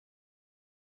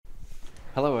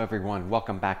Hello everyone,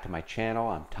 welcome back to my channel.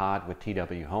 I'm Todd with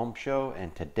TW Home Show,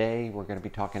 and today we're going to be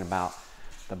talking about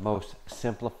the most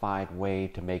simplified way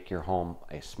to make your home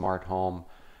a smart home.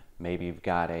 Maybe you've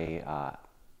got a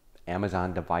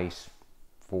Amazon device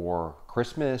for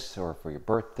Christmas or for your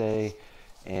birthday,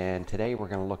 and today we're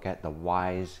going to look at the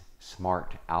WYZE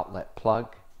Smart Outlet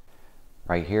plug.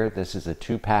 Right here, this is a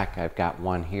 2-pack. I've got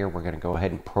one here. We're going to go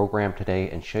ahead and program today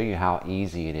and show you how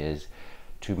easy it is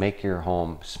to make your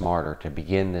home smarter, to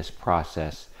begin this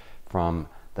process from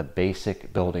the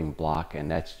basic building block,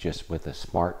 and that's just with a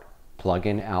smart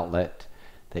plug-in outlet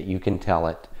that you can tell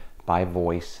it by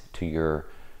voice to your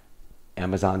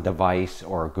Amazon device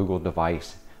or a Google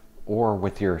device, or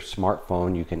with your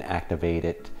smartphone you can activate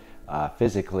it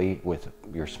physically with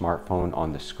your smartphone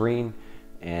on the screen.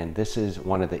 And this is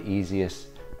one of the easiest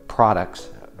products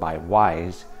by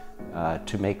WYZE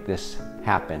to make this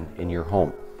happen in your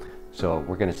home. So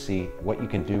we're going to see what you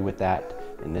can do with that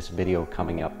in this video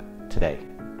coming up today.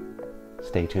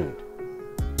 Stay tuned.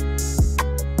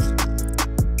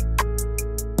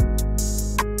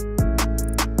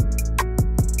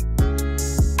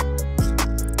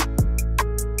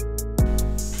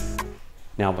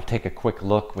 Now we'll take a quick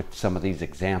look with some of these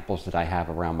examples that I have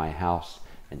around my house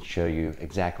and show you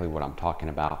exactly what I'm talking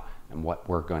about and what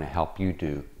we're going to help you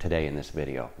do today in this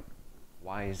video.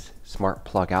 WYZE smart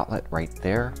plug outlet right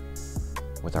there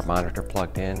with our monitor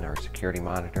plugged in, our security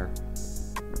monitor.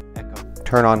 Echo,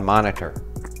 turn on monitor.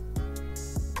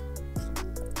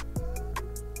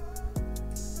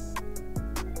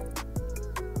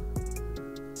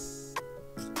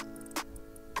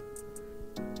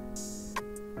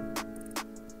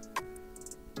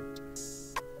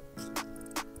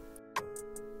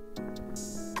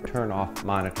 Turn off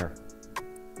monitor.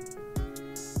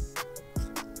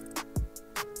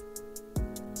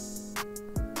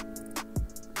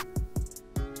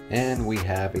 And we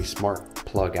have a smart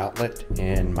plug outlet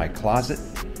in my closet,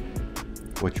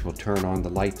 which will turn on the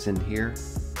lights in here.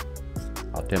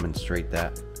 I'll demonstrate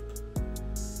that.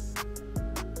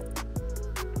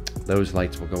 Those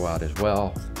lights will go out as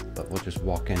well, but we'll just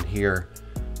walk in here,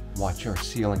 watch our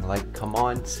ceiling light come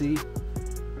on, see,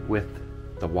 with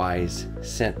the WYZE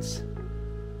Sense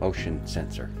motion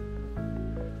sensor.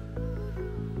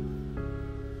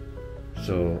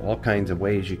 So all kinds of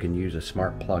ways you can use a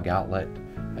smart plug outlet.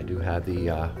 I do have the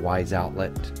WYZE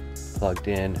outlet plugged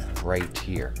in right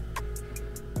here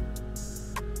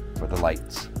for the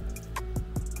lights.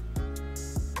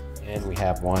 And we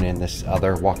have one in this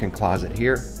other walk-in closet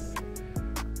here.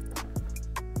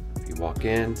 If you walk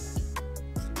in,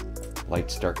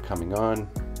 lights start coming on.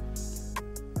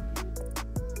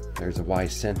 There's a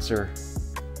WYZE sensor,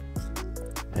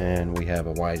 and we have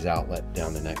a WYZE outlet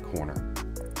down in that corner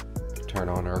to turn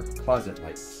on our closet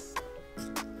lights.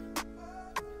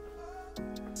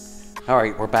 All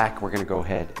right, we're back. We're going to go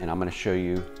ahead and I'm going to show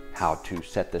you how to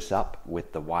set this up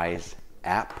with the WYZE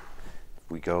app.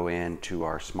 We go into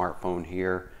our smartphone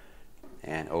here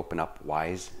and open up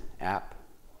WYZE app.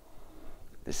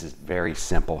 This is very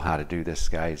simple how to do this,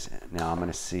 guys. Now I'm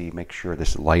going to make sure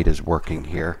this light is working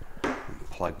here.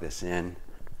 Plug this in.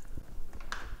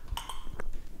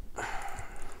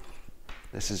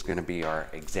 This is going to be our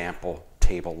example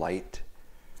table light.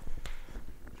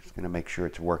 Just going to make sure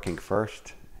it's working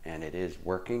first, and it is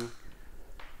working.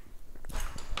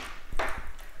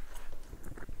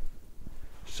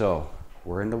 So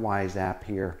we're in the WYZE app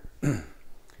here,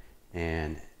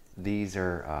 and these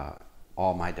are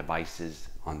all my devices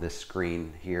on this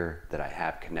screen here that I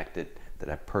have connected, that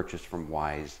I purchased from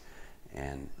WYZE.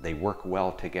 And they work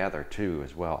well together too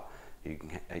as well. You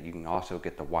can also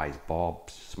get the WYZE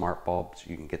bulbs, smart bulbs.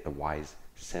 You can get the WYZE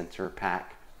sensor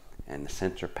pack, and the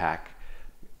sensor pack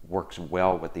works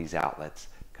well with these outlets,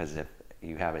 because if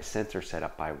you have a sensor set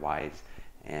up by WYZE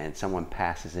and someone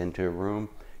passes into a room,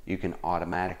 you can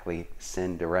automatically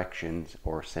send directions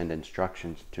or send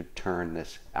instructions to turn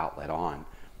this outlet on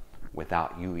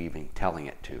without you even telling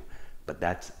it to. But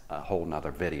that's a whole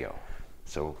nother video.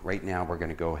 So right now we're going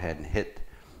to go ahead and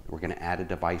we're going to add a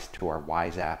device to our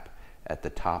WYZE app. At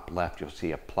the top left you'll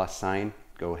see a plus sign.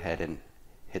 Go ahead and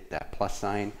hit that plus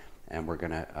sign, and we're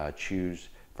going to choose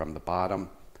from the bottom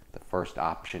the first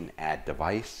option, add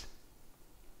device.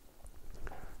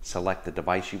 Select the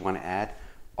device you want to add.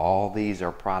 All these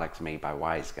are products made by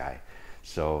WYZE Guy.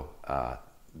 So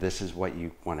this is what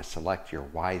you want to select, your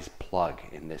WYZE plug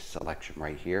in this selection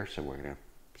right here. So we're going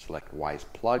to select WYZE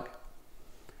plug.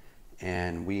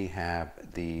 And we have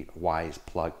the WYZE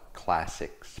plug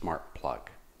classic smart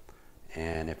plug.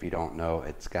 And if you don't know,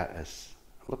 it's got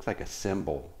looks like a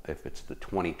symbol if it's the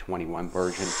 2021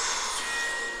 version.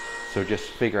 So just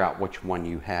figure out which one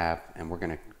you have, and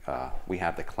we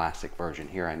have the classic version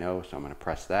here, I know, so I'm going to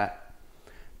press that.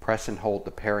 Press and hold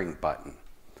the pairing button.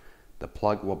 The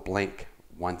plug will blink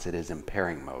once it is in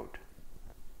pairing mode.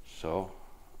 So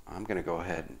I'm going to go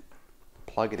ahead and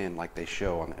plug it in like they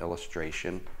show on the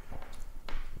illustration.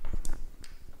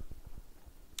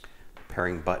 The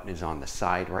pairing button is on the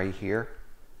side right here.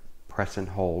 Press and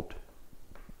hold.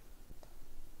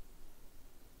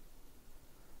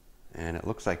 And it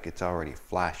looks like it's already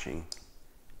flashing.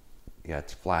 Yeah,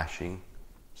 it's flashing.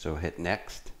 So hit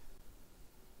next.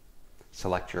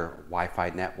 Select your Wi-Fi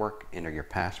network, enter your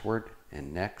password,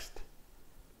 and next.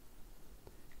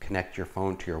 Connect your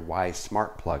phone to your WYZE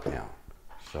smart plug now.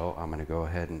 So I'm going to go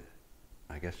ahead and,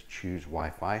 I guess, choose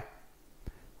Wi-Fi.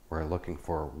 We're looking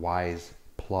for WYZE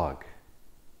plug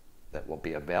that will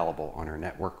be available on our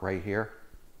network right here.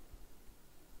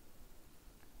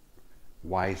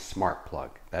 WYZE smart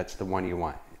plug, that's the one you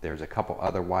want. There's a couple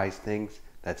other WYZE things.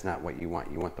 That's not what you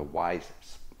want. You want the WYZE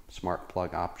smart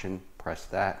plug option. Press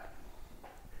that.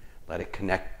 Let it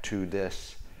connect to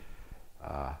this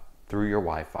through your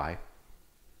Wi-Fi.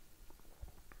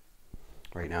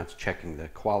 Right now it's checking the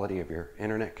quality of your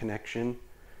internet connection.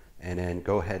 And then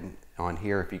go ahead and on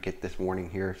here, if you get this warning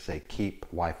here, say keep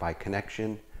Wi-Fi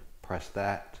connection. Press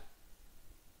that.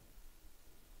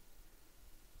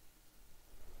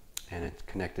 And it's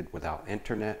connected without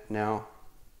internet now.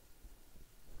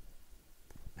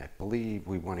 I believe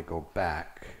we want to go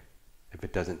back. If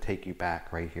it doesn't take you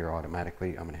back right here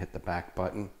automatically, I'm going to hit the back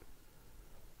button.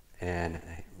 And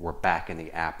we're back in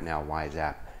the app now, WYZE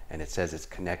app. And it says it's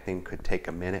connecting, could take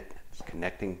a minute. It's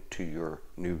connecting to your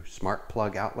new smart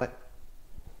plug outlet.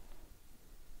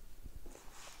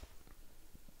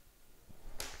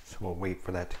 So we'll wait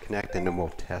for that to connect and then we'll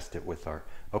test it with our,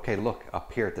 okay, look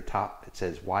up here at the top, it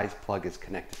says WYZE plug is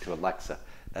connected to Alexa.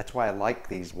 That's why I like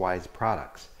these WYZE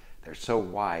products. They're so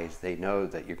wise, they know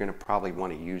that you're going to probably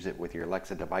want to use it with your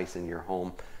Alexa device in your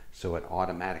home, so it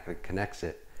automatically connects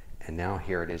it. And now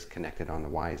here it is connected on the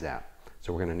WYZE app.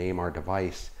 So we're going to name our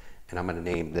device, and I'm going to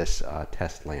name this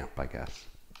test lamp, I guess.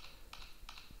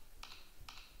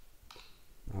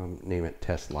 Name it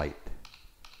test light.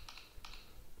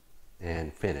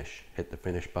 And finish. Hit the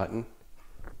finish button.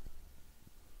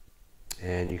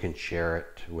 And you can share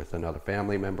it with another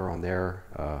family member on their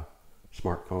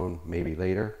smartphone, maybe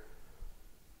later.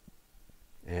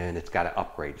 And it's got to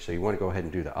upgrade, so you want to go ahead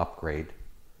and do the upgrade.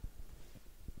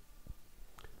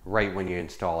 Right when you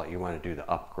install it, you want to do the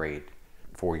upgrade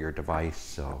for your device.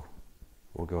 So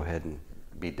we'll go ahead and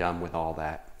be done with all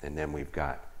that, and then we've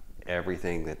got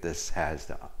everything that this has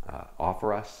to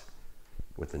offer us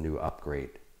with the new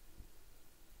upgrade.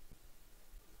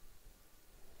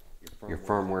 Your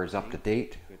firmware is up to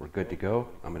date. We're good to go.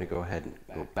 I'm going to go ahead and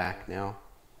go back now,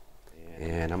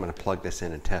 and I'm going to plug this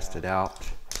in and test it out.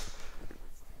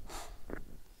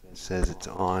 It says it's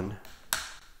on.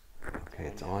 Okay,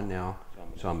 it's on now.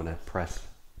 So I'm going to press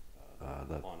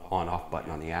the on-off button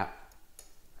on the app.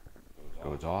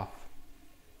 Goes off.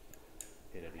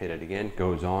 Hit it again.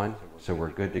 Goes on. So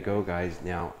we're good to go, guys.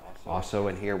 Now, also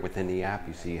in here within the app,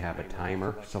 you see you have a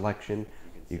timer selection.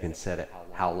 You can set it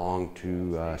how long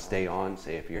to stay on.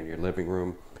 Say if you're in your living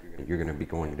room and you're going to be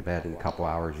going to bed in a couple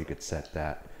hours, you could set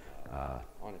that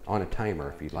on a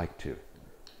timer if you'd like to.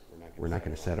 We're not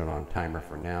going to set it on a timer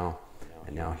for now.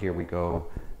 And now here we go.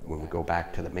 When we go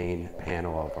back to the main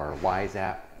panel of our WYZE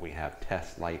app, we have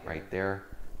test light right there.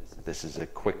 This is a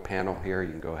quick panel here.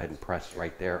 You can go ahead and press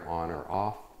right there on or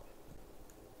off.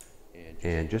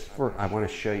 And just for, I want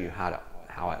to show you how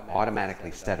I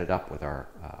automatically set it up with our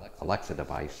Alexa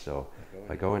device. So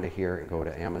if I go into here and go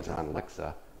to Amazon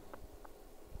Alexa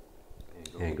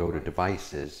and go to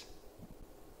devices,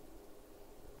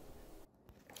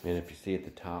 and if you see at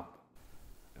the top,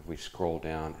 if we scroll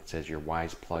down, it says your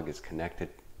WYZE plug is connected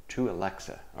to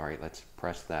Alexa. All right, let's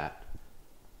press that.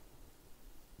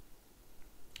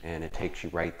 And it takes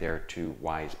you right there to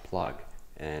WYZE plug.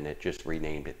 And it just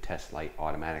renamed it Test Light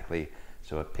automatically.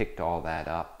 So it picked all that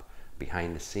up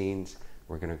behind the scenes.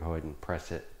 We're going to go ahead and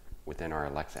press it within our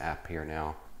Alexa app here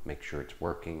now. Make sure it's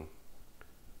working.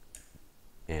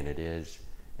 And it is.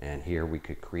 And here we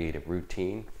could create a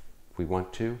routine if we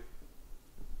want to.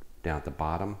 Down at the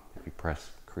bottom, if you press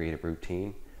create a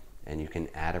routine, and you can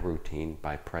add a routine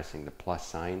by pressing the plus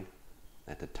sign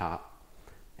at the top,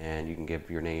 and you can give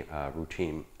your name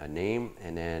routine a name.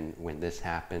 And then when this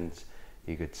happens,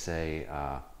 you could say,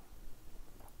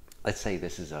 let's say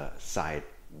this is a side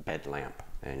bed lamp,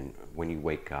 and when you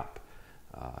wake up,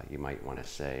 you might want to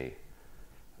say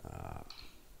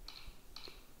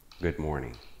good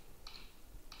morning.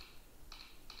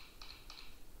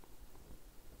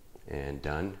 and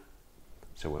done.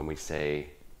 So when we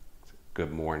say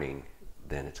good morning,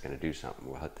 then it's going to do something.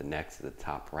 We'll hit the next to the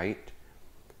top right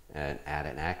and add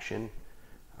an action.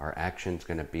 Our action is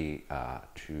going to be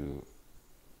to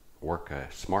work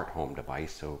a smart home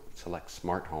device. So select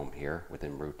smart home here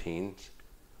within routines,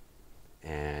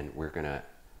 and we're going to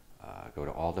go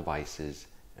to all devices,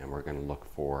 and we're going to look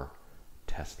for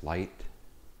test light,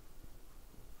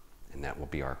 and that will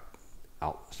be our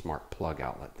smart plug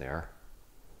outlet there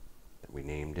that we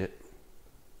named it.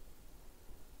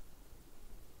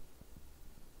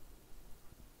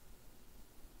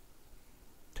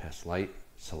 Test light,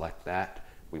 select that.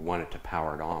 We want it to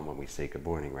power it on when we say good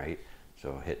morning, right?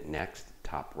 So hit next,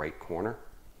 top right corner.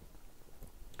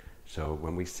 So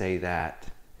when we say that,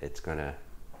 it's gonna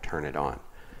turn it on.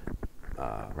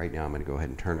 Right now I'm gonna go ahead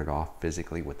and turn it off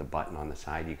physically with the button on the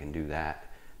side. You can do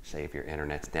that. Say if your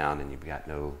internet's down and you've got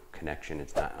no connection,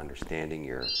 it's not understanding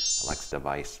your Alexa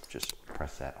device, just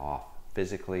press that off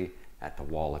physically at the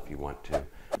wall if you want to.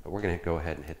 But we're gonna go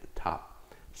ahead and hit the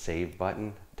top save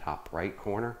button, top right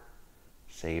corner,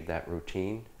 save that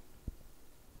routine.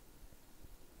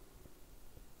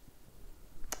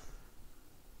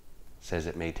 Says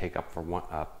it may take up to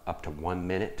 1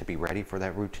 minute to be ready for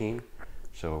that routine.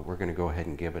 So we're gonna go ahead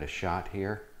and give it a shot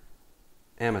here.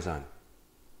 Amazon,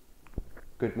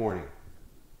 good morning.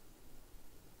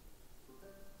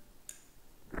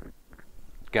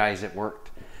 Guys, it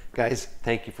worked. Guys,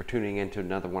 thank you for tuning in to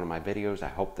another one of my videos. I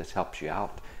hope this helps you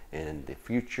out in the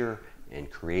future in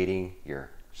creating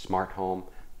your smart home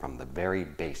from the very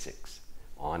basics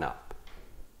on up.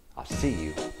 I'll see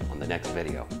you on the next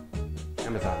video.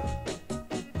 Amazon,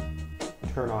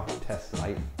 turn off test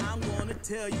light. I'm gonna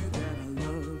tell you that I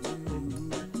love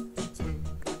you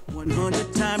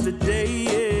 100 times a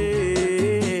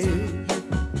day.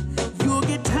 You'll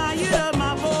get tired of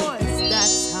my voice,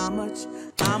 that's how much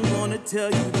I'm gonna tell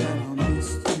you that I'll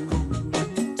miss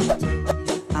you.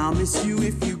 I'll miss you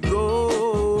if you go.